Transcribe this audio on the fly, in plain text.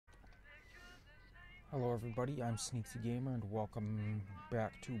Hello everybody, I'm Sneaksy Gamer and welcome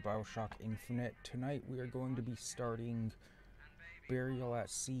back to BioShock Infinite. Tonight we are going to be starting Burial at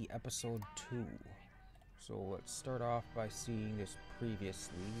Sea Episode 2. So let's start off by seeing this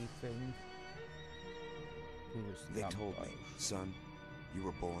previously thing. They told me, son, you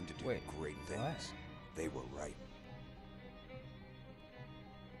were born to do great things. What? They were right.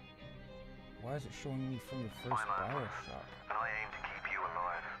 Why is it showing me from the first BioShock? And I aim to keep you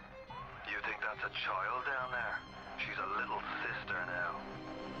alive. You think that's a child down there? She's a little sister now.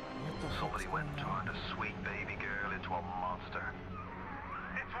 What the Somebody went and turned a sweet baby girl into a monster.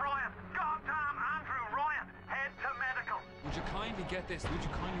 It's Ryan! Goddamn Andrew Ryan! Head to medical! Would you kindly get this? Would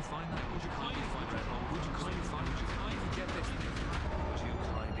you kindly find that? Would you kindly find that? Would you kindly find? Would you kindly get this? Would you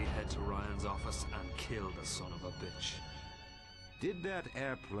kindly head to Ryan's office and kill the son of a bitch? Did that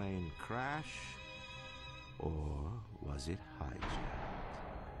airplane crash, or was it hijacked?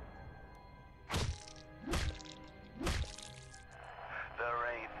 There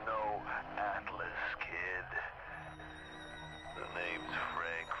ain't no Atlas, kid. The name's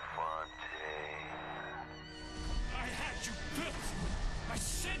Frank Fontaine. I had you built! I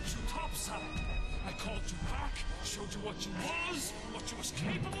sent you topside! I called you back, showed you what you was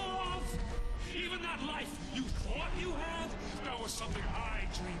capable of! Even that life you thought you had, that was something I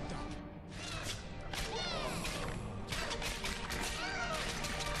dreamed up.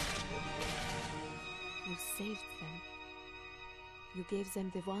 You saved them. You gave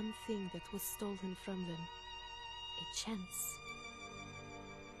them the one thing that was stolen from them. A chance.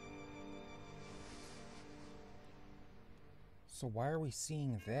 So why are we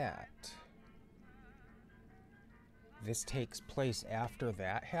seeing that? This takes place after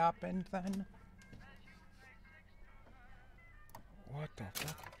that happened, then? What the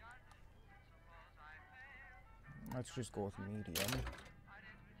fuck? Let's just go with medium.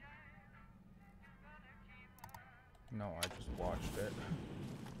 No, I just watched it.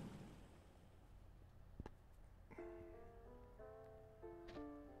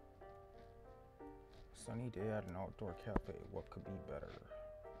 Sunny day at an outdoor cafe. What could be better?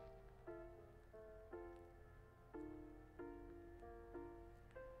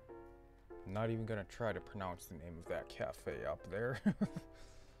 I'm not even gonna try to pronounce the name of that cafe up there.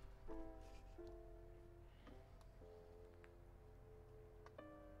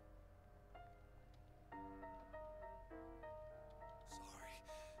 Sorry.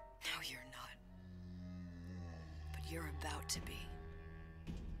 No, you're not. But you're about to be.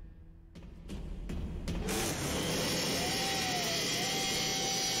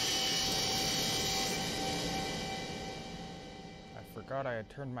 I forgot I had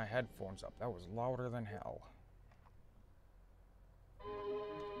turned my headphones up. That was louder than hell.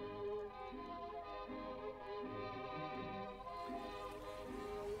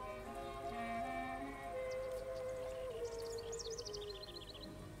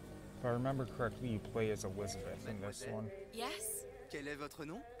 If I remember correctly, you play as Elizabeth in this one. Yes? Quel est votre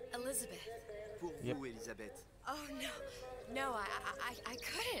nom? Elizabeth. Pour Yep. vous, Elisabeth. Oh, no. No, I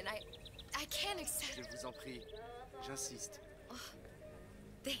couldn't. I can't accept... Je vous en prie. J'insiste. Oh,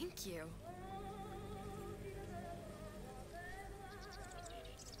 thank you.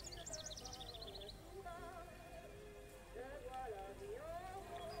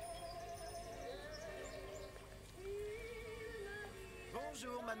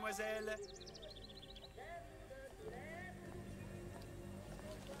 Bonjour, mademoiselle.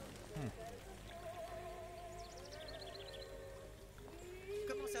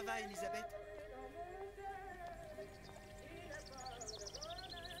 Comment ça va, Elisabeth?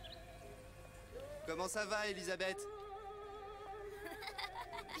 Comment ça va, Elisabeth?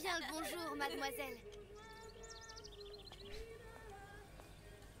 Bien le bonjour, mademoiselle.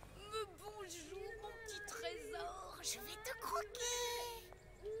 Bonjour, mon petit trésor. Je vais te croquer.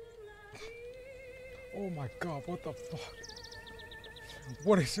 Oh my god, what the fuck?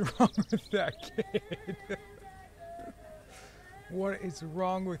 What is wrong with that kid? What is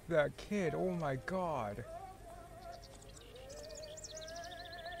wrong with that kid? Oh my god.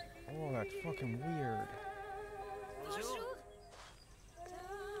 Oh, that's fucking weird. Bonjour.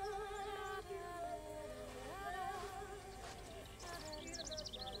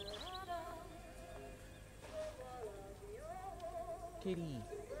 Kitty.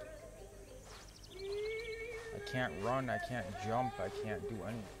 I can't run, I can't jump, I can't do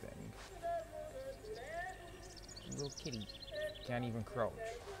anything. Little kitty. Can't even crouch.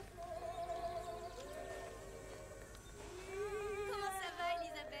 Comment ça va,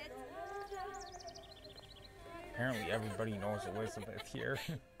 Elisabeth? Apparently everybody knows Elizabeth here.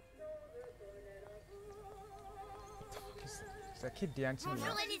 What the fuck is that? Is that kid dancing?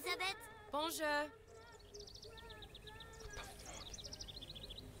 Bonjour, Elisabeth. Bonjour.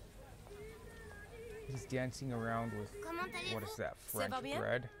 He's dancing around with, what is that, French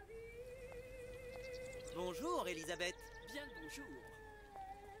bread? Bonjour, Elisabeth. Bien le bonjour.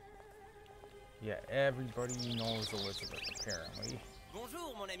 Yeah, everybody knows Elizabeth, apparently.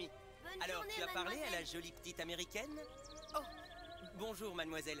 Bonjour, mon ami. Bonne Alors, journée, tu as parlé à la mademoiselle. jolie petite américaine? Oh, bonjour,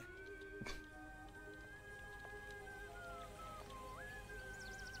 mademoiselle.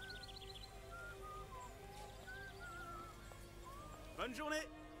 Bonne journée.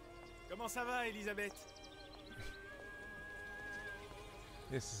 Comment ça va, Elisabeth?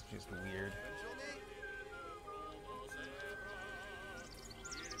 This is just weird.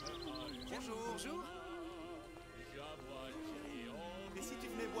 Bonjour. Bonjour. Et si tu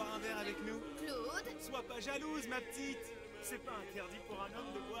venais boire un verre avec nous? Claude? Sois pas jalouse, ma petite. C'est pas interdit pour un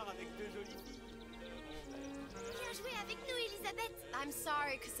homme de boire avec deux jolies filles. Viens jouer avec nous, Elisabeth. I'm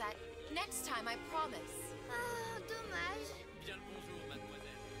sorry, Cosette. Next time, I promise. Ah, dommage. Bien le bonjour,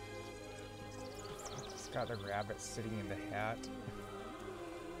 mademoiselle. He's got the rabbit sitting in the hat.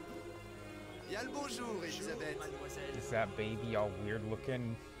 Bien le bonjour, Elisabeth. Mademoiselle. Is that baby all weird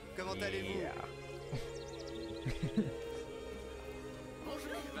looking? Comment allez-vous? Yeah.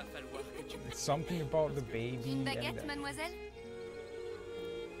 Bonjour. Il va falloir que tu me... Something about the baby. Une and baguette, the... mademoiselle?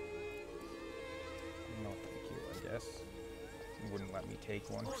 No, thank you, I guess. You wouldn't let me take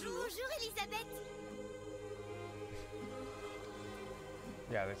one. Bonjour, Elisabeth.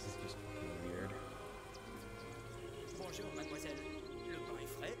 Yeah, this is just fucking weird. Bonjour, mademoiselle. Le pain est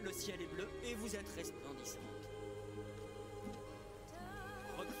frais, le ciel est bleu et vous êtes resplendissante.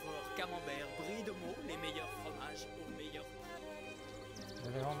 Roquefort, camembert, brie de Meaux, les meilleurs fromages au meilleur prix.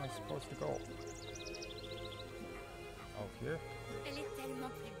 Where the hell am I supposed to go? Oh, here? Elle est tellement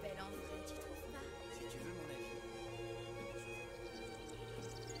plus belle en vrai, tu trouves pas? Si tu veux mon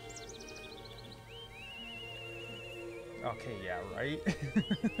avis. Okay, yeah, right?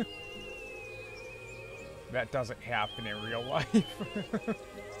 That doesn't happen in real life.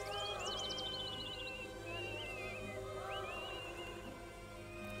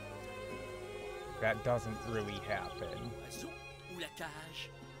 That doesn't really happen. Oiseau ou la cage?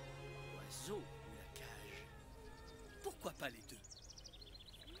 Oiseau ou la cage? Pourquoi pas les deux?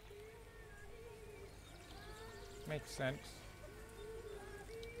 Makes sense.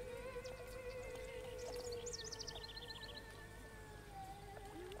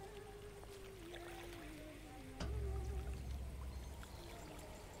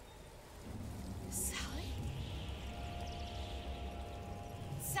 Sally?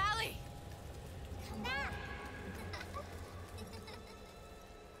 Sally!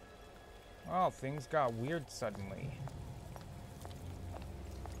 Oh, things got weird suddenly.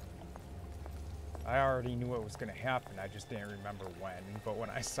 I already knew it was gonna happen, I just didn't remember when. But when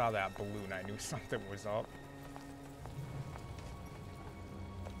I saw that balloon, I knew something was up.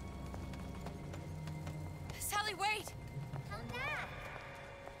 Sally, wait! Come back.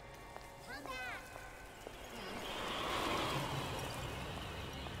 Come back.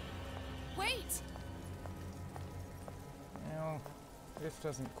 Wait! Well, this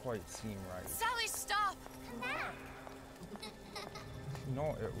doesn't quite seem right. Sally, stop! Come back.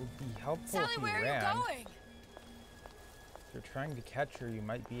 No, it would be helpful Sally, if you where are ran. you going? If you're trying to catch her, you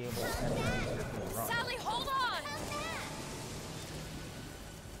might be able to catch her if you run. Sally, hold on!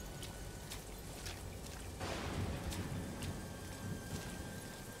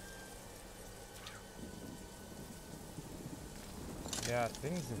 Yeah,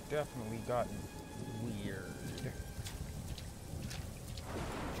 things have definitely gotten weird.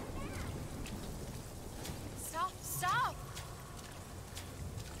 Stop, stop!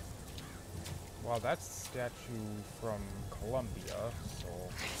 Well, that's a statue from Colombia, so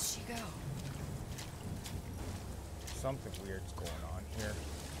Where did she go? something weird's going on here.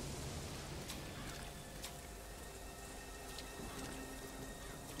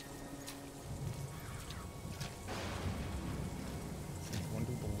 Since when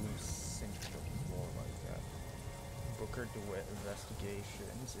do balloons sink to the floor like that? Booker DeWitt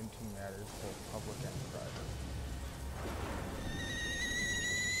investigations into matters both public and private.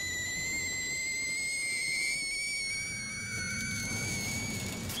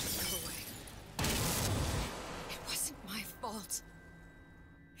 Go away. It wasn't my fault.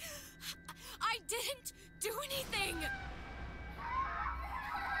 I didn't do anything!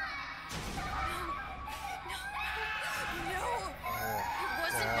 No! It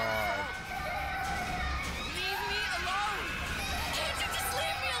wasn't my fault! Leave me alone! Can't you just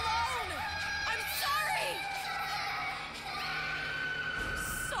leave me alone? I'm sorry! I'm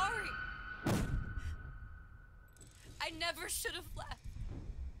sorry! I never should have left.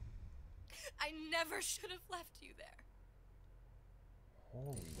 I never should have left you there.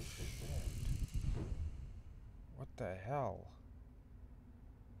 Holy shit. What the hell?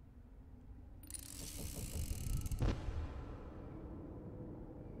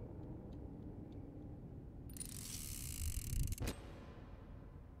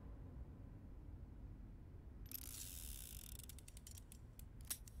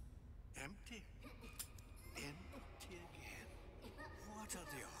 Empty. Empty again. What are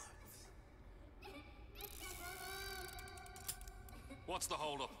the odds? What's the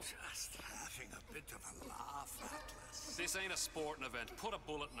hold-up? Just having a bit of a laugh, Atlas. This ain't a sporting event. Put a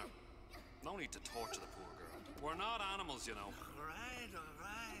bullet in her. No need to torture the poor girl. We're not animals, you know. All right.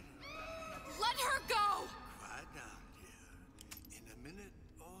 Let her go! Quiet down, dear. In a minute,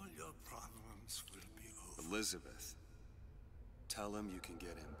 all your problems will be over. Elizabeth, tell him you can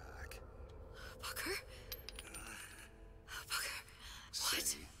get him back. Booker? Booker, what?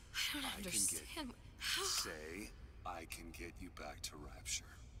 Say, I don't understand. How? Say, I can get you back to Rapture.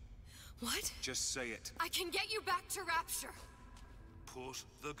 What? Just say it. I can get you back to Rapture. Put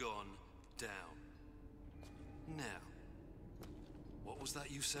the gun down. Now, what was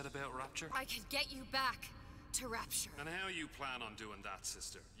that you said about Rapture? I can get you back to Rapture. And how you plan on doing that,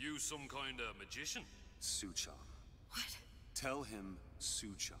 sister? You some kind of magician? Suchong. What? Tell him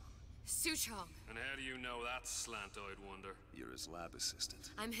Suchong. Suchong. And how do you know that, slant-eyed wonder? You're his lab assistant.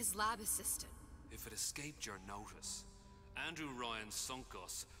 I'm his lab assistant. If it escaped your notice, Andrew Ryan sunk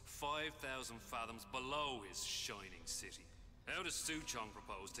us 5,000 fathoms below his shining city. How does Suchong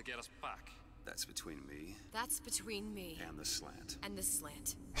propose to get us back? That's between me. That's between me. And the slant. And the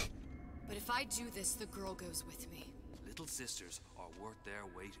slant. But if I do this, the girl goes with me. Little sisters are worth their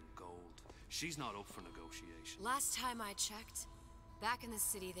weight in gold. She's not up for negotiation. Last time I checked, back in the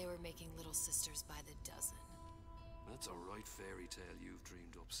city they were making little sisters by the dozen. That's a right fairy tale you've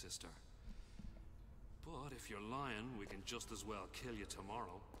dreamed up, sister. But if you're lying, we can just as well kill you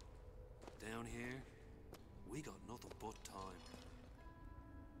tomorrow. Down here, we got nothing but time.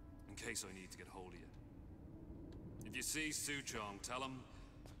 In case I need to get hold of you. If you see Suchong, tell him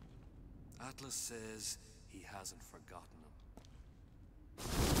Atlas says he hasn't forgotten him.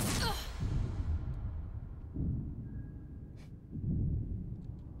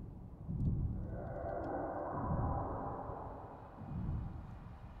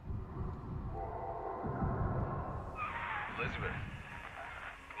 Elizabeth,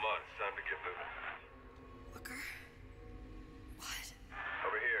 come on, it's time to get moving. Booker? What?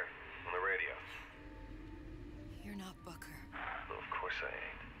 Over here, on the radio. You're not Booker. Well, of course I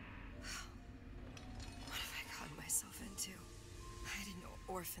ain't. What have I gotten myself into? I didn't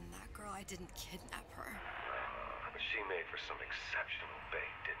orphan that girl. I didn't kidnap her. But she made for some exceptional bait,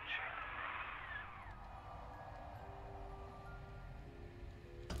 didn't she?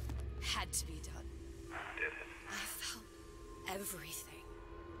 Had to be done. Did it? I felt everything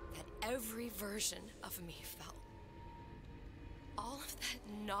that every version of me felt. All of that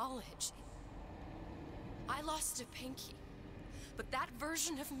knowledge. I lost a pinky, but that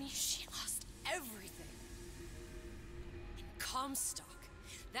version of me, she lost everything. And Comstock,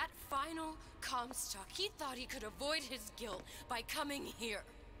 that final Comstock, he thought he could avoid his guilt by coming here.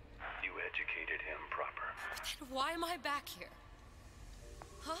 You educated him proper. But then why am I back here?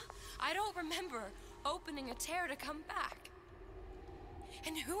 Huh? I don't remember opening a tear to come back.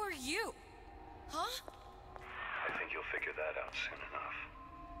 And who are you? Huh? I think you'll figure that out soon enough.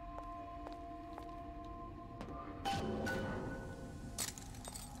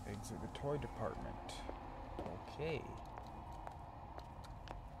 Exit the toy department. Okay.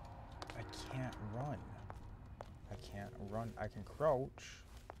 I can't run. I can't run. I can crouch,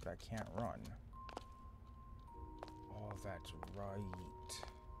 but I can't run. Oh, that's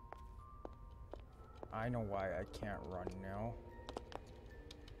right. I know why I can't run now.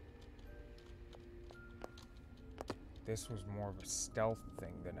 This was more of a stealth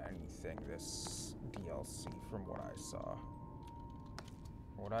thing than anything, this DLC, from what I saw.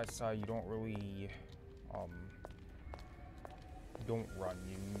 From what I saw, you don't really, don't run,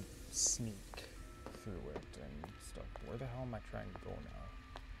 you sneak through it and stuff. Where the hell am I trying to go now?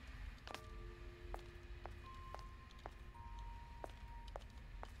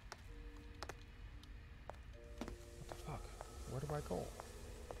 What the fuck? Where do I go?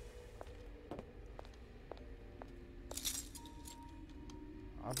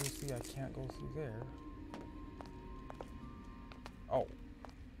 Obviously, I can't go through there. Oh.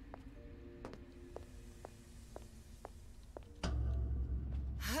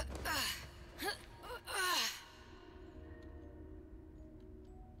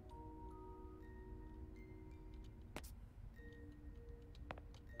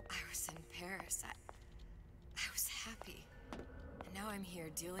 I was in Paris. I was happy. And now I'm here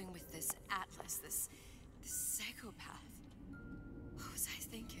dealing with this Atlas, this This psychopath. What was I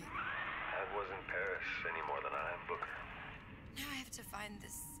thinking? That wasn't Paris any more than I am Booker. Now I have to find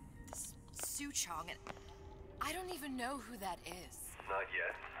this Suchong, and I don't even know who that is. Not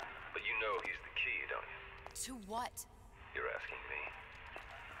yet, but you know he's the key, don't you? To what? You're asking me.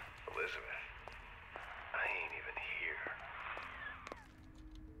 Elizabeth, I ain't even here.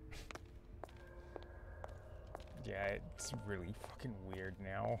 Yeah, it's really fucking weird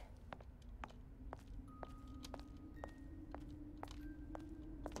now.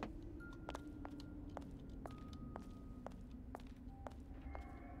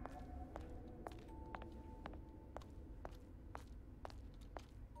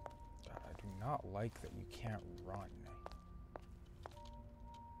 God, I do not like that you can't run.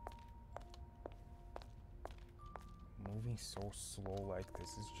 Moving so slow like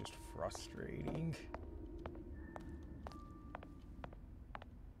this is just frustrating.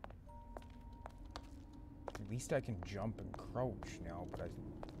 At least I can jump and crouch now, but I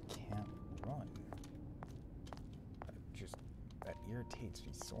can't run. That irritates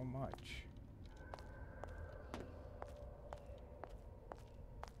me so much.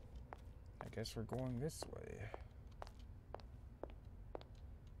 I guess we're going this way.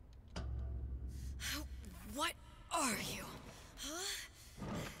 What are you? Huh?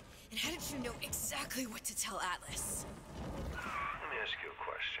 And how did you know exactly what to tell Atlas? Let me ask you a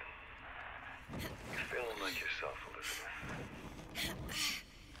question. You feeling like yourself, Elizabeth?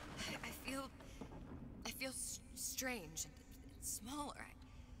 I feel strange and smaller.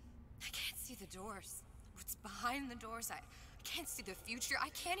 I can't see the doors. What's behind the doors? I can't see the future. I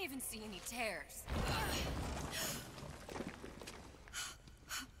can't even see any tears.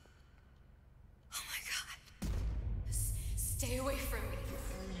 Oh my God. Stay away from me.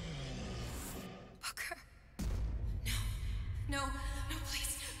 Booker. No,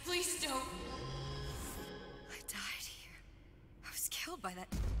 please don't. I died here. I was killed by that.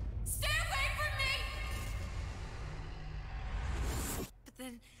 Stay away from me! But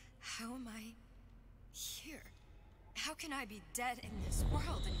then, how am I here? How can I be dead in this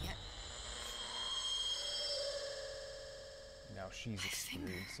world and yet... Now she's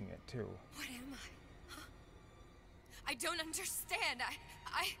experiencing it too. What am I? Huh? I don't understand.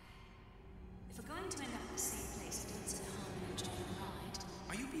 I... If we're going to end up in the same place, it means in harmony and joy and pride.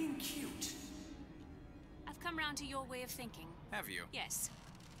 Are you being cute? I've come round to your way of thinking. Have you? Yes.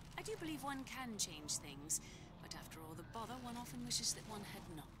 I do believe one can change things, but after all the bother, one often wishes that one had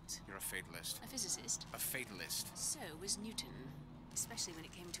not. You're a fatalist. A physicist. A fatalist. So was Newton, especially when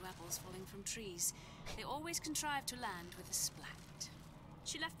it came to apples falling from trees. They always contrived to land with a splat.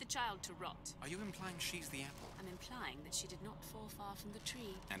 She left the child to rot. Are you implying she's the apple? I'm implying that she did not fall far from the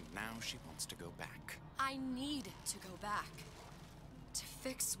tree. And now she wants to go back. I need to go back. To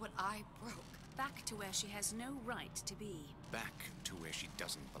fix what I broke. Back to where she has no right to be. Back to where she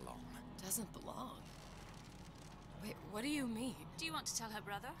doesn't belong. Doesn't belong? Wait, what do you mean? Do you want to tell her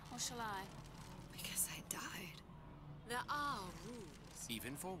brother, or shall I? Because I died. There are rules.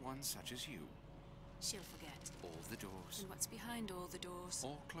 Even for one such as you. She'll forget. All the doors. And what's behind all the doors?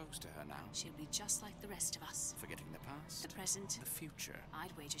 All closed to her now. She'll be just like the rest of us. Forgetting the past. The present. The future.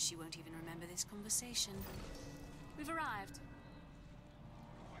 I'd wager she won't even remember this conversation. We've arrived.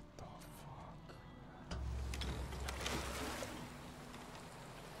 What the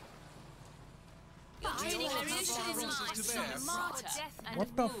fuck?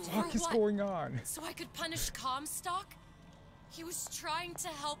 What the fuck is going on? So I could punish Comstock? He was trying to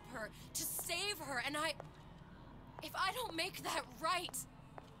help her, to save her, and if I don't make that right...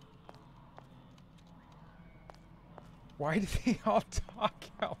 Why do they all talk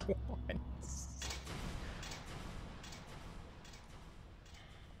at once?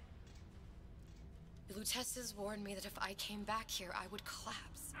 Lutesses warned me that if I came back here, I would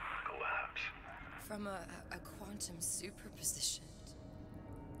collapse. Collapse? From a quantum superposition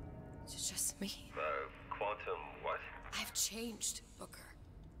to just me. Quantum what? I've changed, Booker.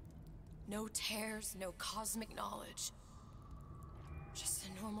 No tears, no cosmic knowledge. Just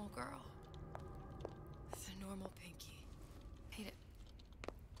a normal girl. With a normal pinky. Wait,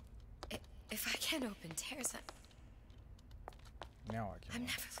 if I can't open tears, now I can. I'm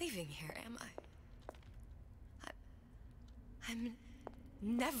never leaving here, am I? I'm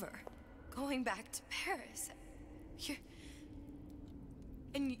never going back to Paris.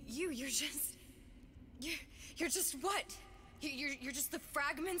 You're just what? You're just the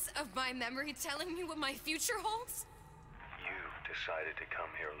fragments of my memory telling me what my future holds? You decided to come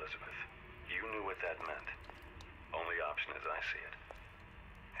here, Elizabeth. You knew what that meant. Only option as I see it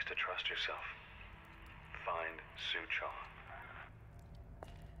is to trust yourself. Find Suchong.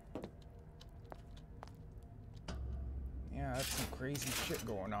 Yeah, that's some crazy shit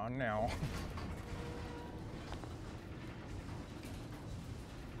going on now.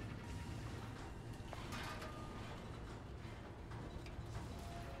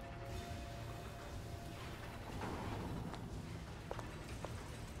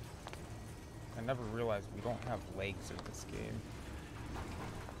 I never realized we don't have legs in this game.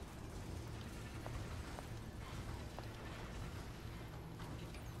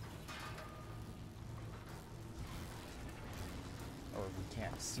 Or we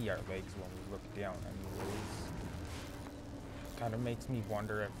can't see our legs when we look down anyways. Kind of makes me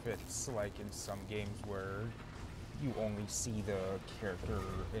wonder if it's like in some games where you only see the character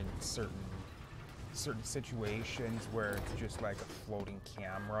in certain situations where it's just like a floating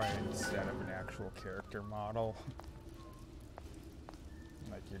camera instead of an actual character model.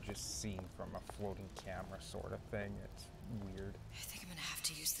 Like you're just seeing from a floating camera sort of thing. It's weird. I think I'm gonna have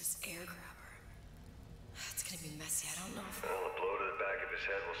to use this air grabber. It's gonna be messy. I don't know if... Well, a blow to the back of his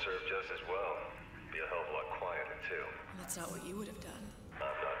head will serve just as well. Be a hell of a lot quieter, too. That's not what you would have done.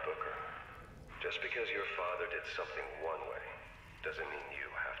 I'm not Booker. Just because your father did something one way, doesn't mean you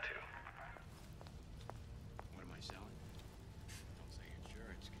have to. What am I selling? Don't say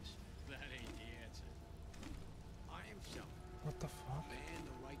insurance, because that ain't the answer. I am selling. What the fuck? A man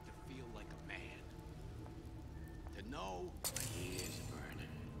the right to feel like a man. To know when he is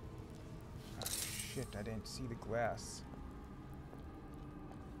burning. Ah, shit, I didn't see the glass.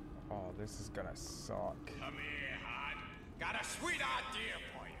 Oh, this is gonna suck. Come here, hon. Got a sweet idea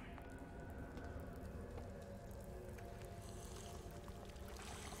for you.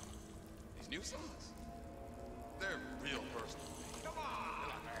 These new songs, they're real personal. Come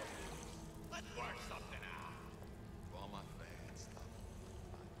on. Let's work something out. For all my fans, stuff.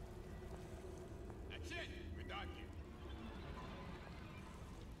 That's it. We're done here.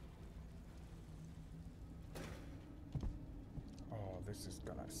 Oh, this is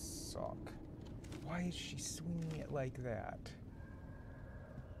gonna suck. Why is she swinging it like that?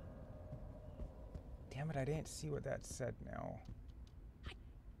 Damn it, I didn't see what that said now.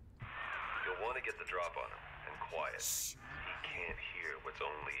 You'll want to get the drop on him, and quiet. He can't hear what's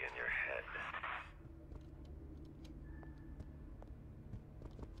only in your head.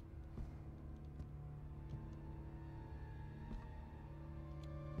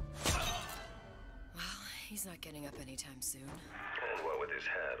 Well, he's not getting up anytime soon. And what with his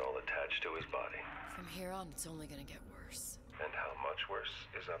head all attached to his body. From here on, it's only gonna get worse. And how much worse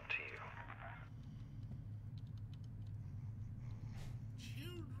is up to you.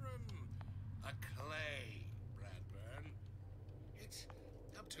 Children are clay, Bradburn. It's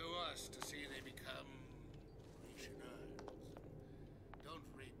up to us to see they become Grecian. Don't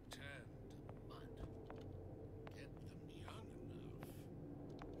return to mud. Get them young enough.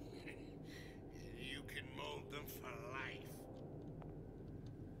 You can mold them for life.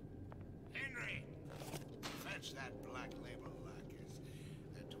 Henry, fetch that black label lacquers.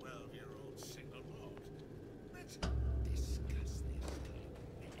 That 12-year-old single malt. Let's discuss this.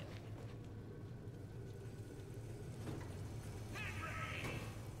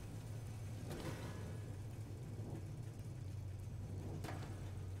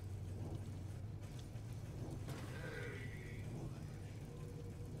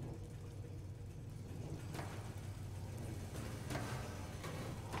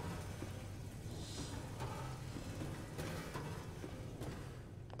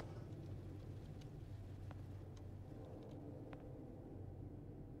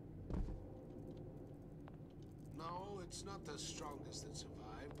 No, it's not the strongest that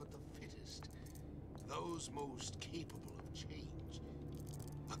survive, but the fittest. Those most capable of change.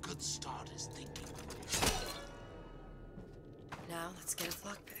 A good start is thinking. Now, let's get his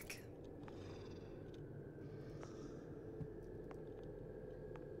lockpick.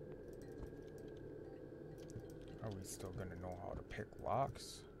 Are we still gonna know how to pick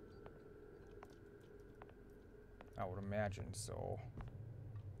locks? I would imagine so.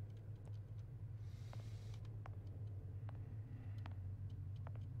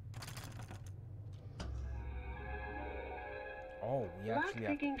 Oh, we actually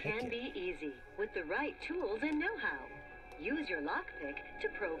have to Lockpicking pick can it. be easy with the right tools and know-how. Use your lockpick to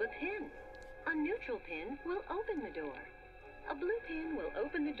probe a pin. A neutral pin will open the door. A blue pin will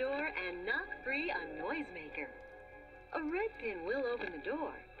open the door and knock free a noisemaker. A red pin will open the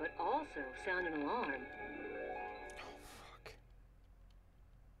door, but also sound an alarm.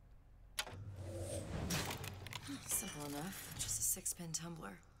 Simple enough. Just a 6-pin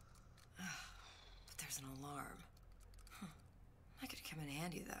tumbler. But there's an alarm. That could come in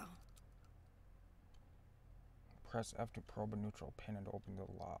handy, though. Press F to probe a neutral pin and open the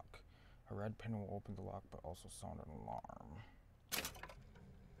lock. A red pin will open the lock, but also sound an alarm.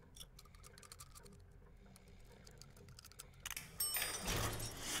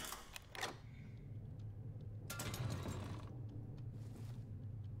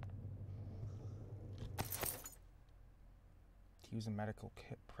 To use a medical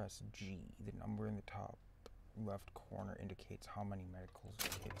kit, press G. The number in the top left corner indicates how many medical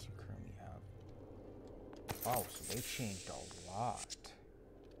kits you currently have. Wow, so they changed a lot.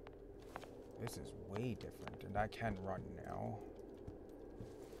 This is way different, and I can run now.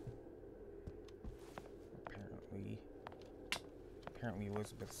 Apparently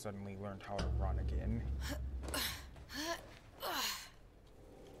Elizabeth suddenly learned how to run again.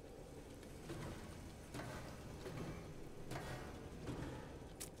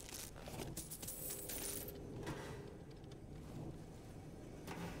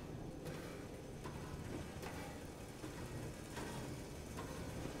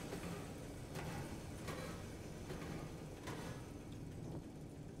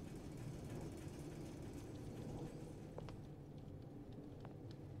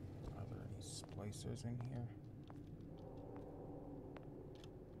 Splicers in here.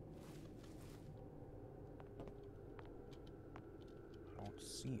 I don't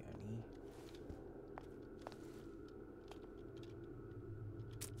see any.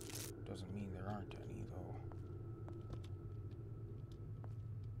 Doesn't mean there aren't any though.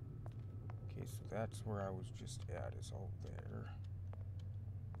 Okay, so that's where I was just at, is over there.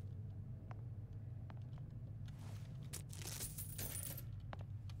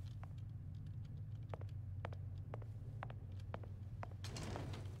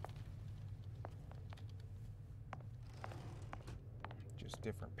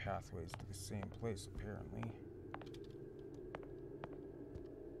 Different pathways to the same place, apparently.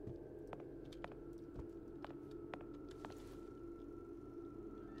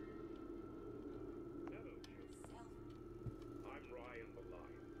 Hello, children. I'm Ryan the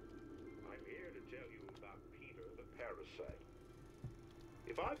Lion. I'm here to tell you about Peter the Parasite.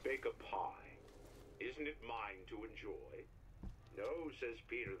 If I bake a pie, isn't it mine to enjoy? No, says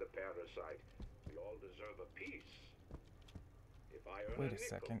Peter the Parasite. We all deserve a piece. If I earn Wait a nickel,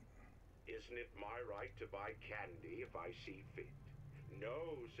 second. isn't it my right to buy candy if I see fit?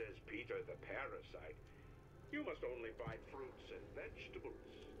 No, says Peter the Parasite. You must only buy fruits and vegetables.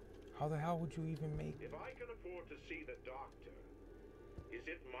 How the hell would you even make... If I can afford to see the doctor, is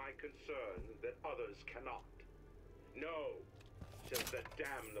it my concern that others cannot? No, says the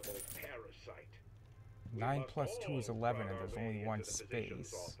damnable parasite. 9 plus 2 is 11, and there's only one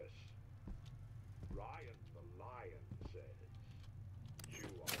space. Ryan the Lion says, chew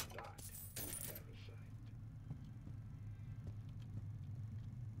on that, parasite.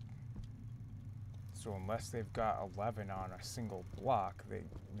 So unless they've got 11 on a single block,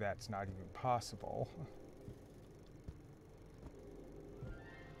 that's not even possible.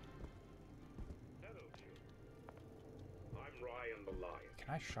 Hello, children. I'm Ryan the Lion.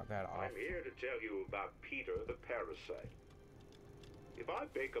 Can I shut that off? I'm here to tell you about Peter the Parasite. If I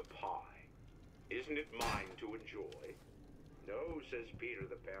bake a pie, isn't it mine to enjoy? No, says Peter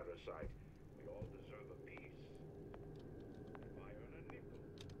the Parasite. We all deserve a piece. If I earn a nickel,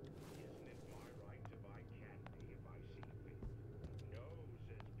 isn't it my right to buy candy if I see fit? No,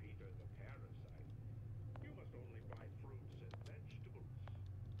 says Peter the Parasite. You must only buy fruits and vegetables.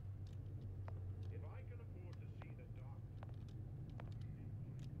 If I can afford to see the doctor...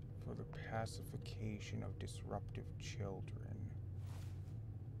 For the pacification of disruptive children.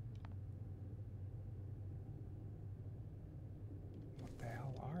 What the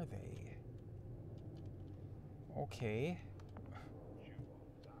hell are they? Okay.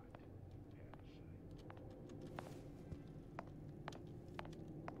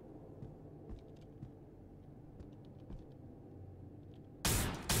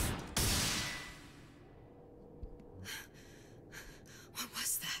 What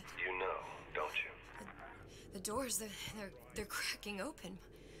was that? You know, don't you? The doors, they're cracking open.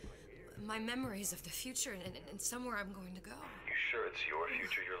 My memories of the future and somewhere I'm going to go. You sure it's your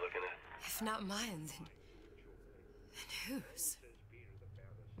future you're looking at? If not mine, then whose?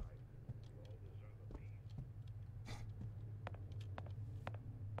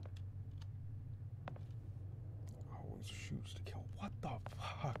 Always shoots to kill. What the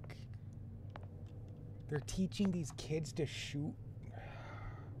fuck? They're teaching these kids to shoot?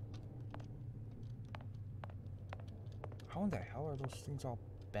 How in the hell are those things all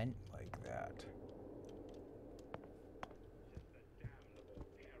bent like that?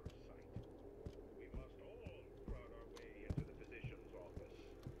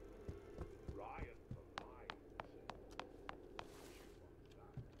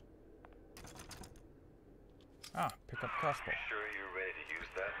 Ah, pick up crossbow. Sure you're ready to use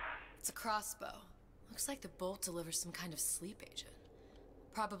that? It's a crossbow. Looks like the bolt delivers some kind of sleep agent.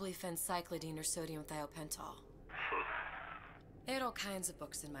 Probably phencyclidine or sodium thiopental. They had all kinds of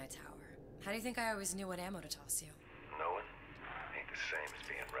books in my tower. How do you think I always knew what ammo to toss you? Knowing ain't the same as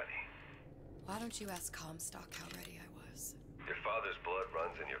being ready. Why don't you ask Comstock how ready I was? Your father's blood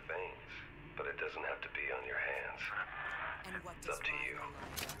runs in your veins, but it doesn't have to be on your hands. And what It's does up to you.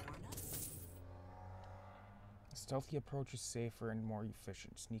 A stealthy approach is safer and more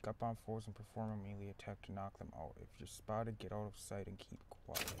efficient. Sneak up on foes and perform a melee attack to knock them out. If you're spotted, get out of sight and keep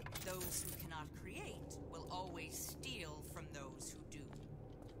quiet. Those who cannot create will always steal from those who do.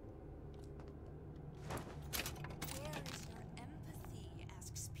 Where is your empathy?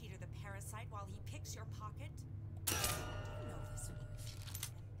 Asks Peter the parasite while he picks your pocket. Do you know this word?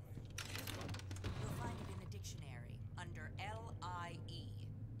 Empathy. You'll find it in the dictionary under L-I-E.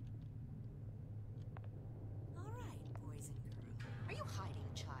 All right, boys and girls. Are you hiding,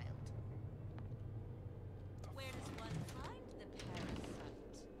 child? Where does one find the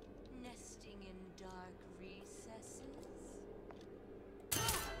parasite? Nesting in dark recesses?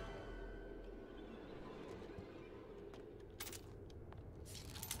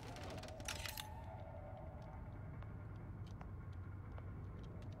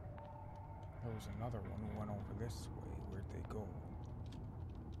 There was another one who went over this way. Where'd they go?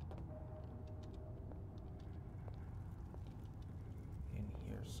 In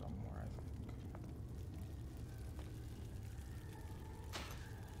here somewhere, I think.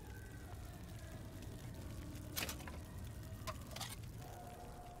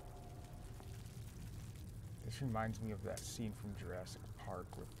 This reminds me of that scene from Jurassic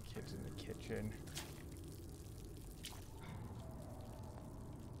Park with the kids in the kitchen.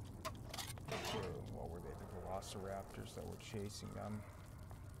 What were they, the velociraptors that were chasing them?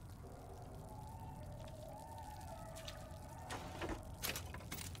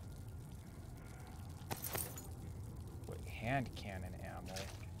 Wait, hand cannon ammo.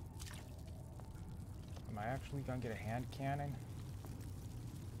 Am I actually gonna get a hand cannon?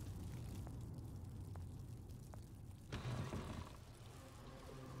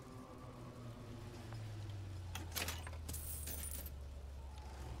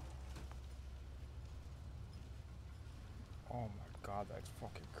 Oh my god, that's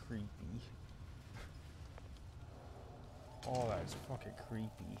fucking creepy. Oh, that's fucking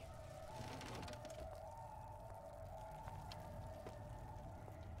creepy.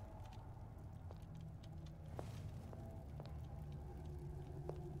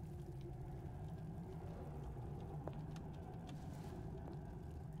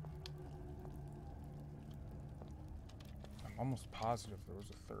 I'm almost positive there was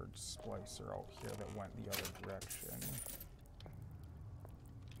a third splicer out here that went the other direction.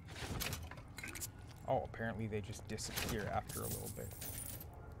 Oh, apparently they just disappear after a little bit.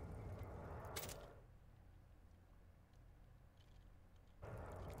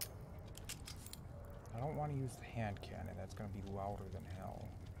 I don't want to use the hand cannon, that's going to be louder than hell.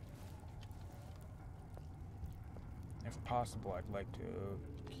 If possible, I'd like to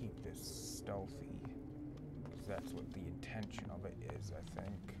keep this stealthy, because that's what the intention of it is, I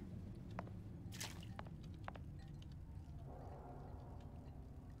think.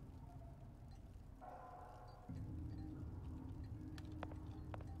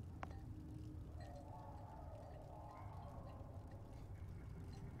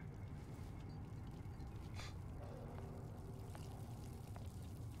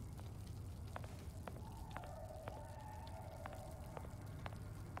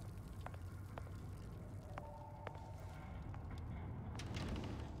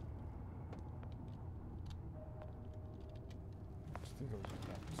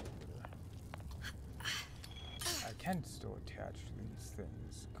 I can still attach to these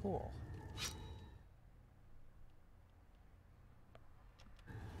things. Cool.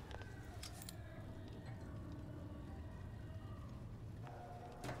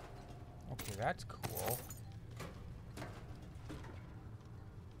 Okay, that's cool.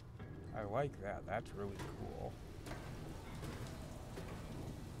 I like that. That's really cool.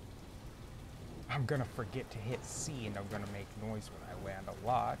 I'm gonna forget to hit C and I'm gonna make noise when I land a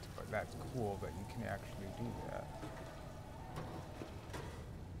lot, but that's cool that you can actually do that.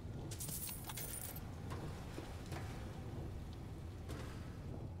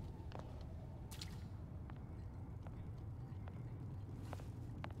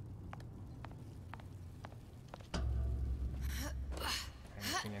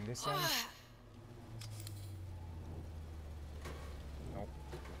 Anything in this end? Nope.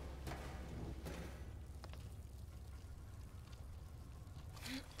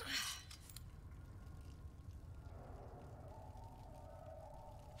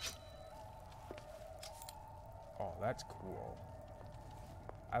 That's cool.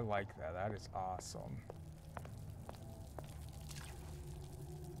 I like that. That is awesome.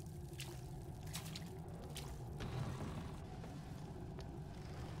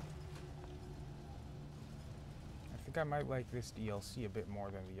 I think I might like this DLC a bit more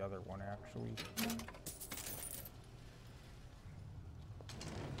than the other one, actually.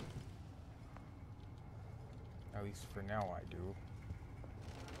 At least for now, I do.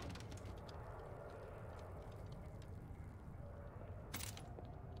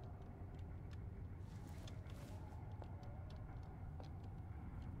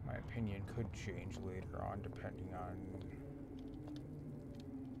 My opinion could change later on, depending on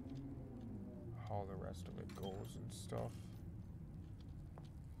how the rest of it goes and stuff.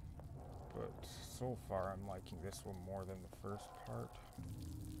 But so far, I'm liking this one more than the first part.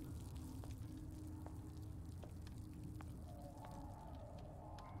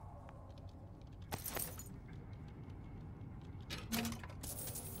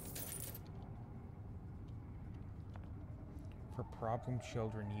 For problem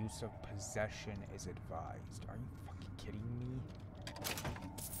children, use of possession is advised. Are you fucking kidding me?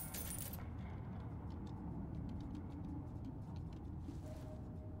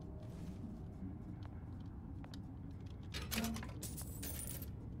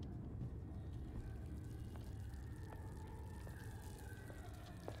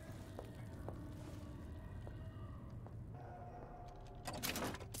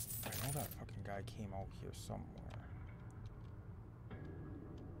 I know that fucking guy came out here somewhere.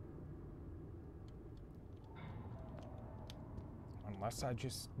 Unless I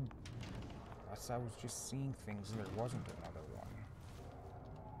was just seeing things and there wasn't another one.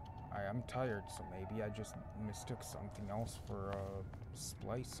 I am tired, so maybe I just mistook something else for a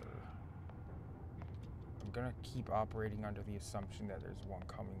splicer. I'm gonna keep operating under the assumption that there's one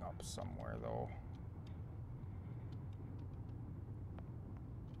coming up somewhere, though.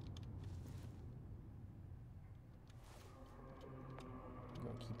 I'm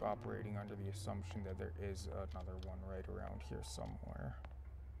gonna keep operating under the assumption that there is another one right around here somewhere.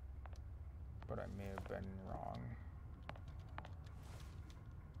 But I may have been wrong.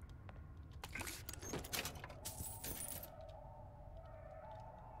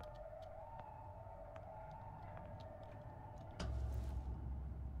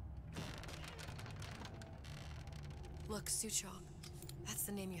 Look, Suchong. That's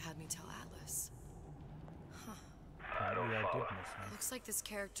the name you had me tell Atlas. Huh. Apparently I did miss one. Looks like this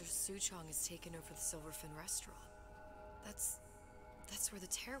character Suchong has taken over the Silverfin restaurant. That's where the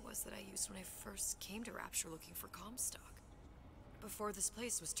tear was that I used when I first came to Rapture looking for Comstock. Before this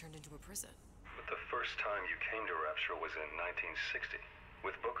place was turned into a prison. But the first time you came to Rapture was in 1960,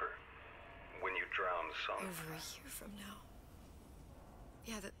 with Booker. When you drowned Son. Over a year from now.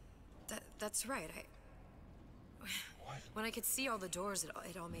 Yeah, that's right. When I could see all the doors,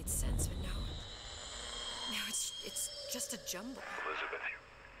 it all made sense, but now it's just a jumble. Elizabeth,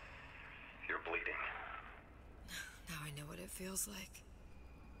 you're bleeding. Now I know what it feels like.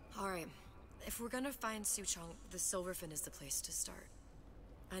 Alright, if we're gonna find Suchong, the Silverfin is the place to start.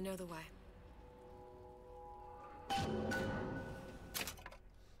 I know the way.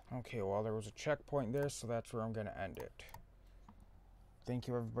 Okay, well, there was a checkpoint there, so that's where I'm gonna end it. Thank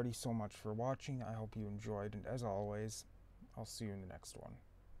you everybody so much for watching. I hope you enjoyed, and as always, I'll see you in the next one.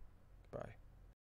 Bye.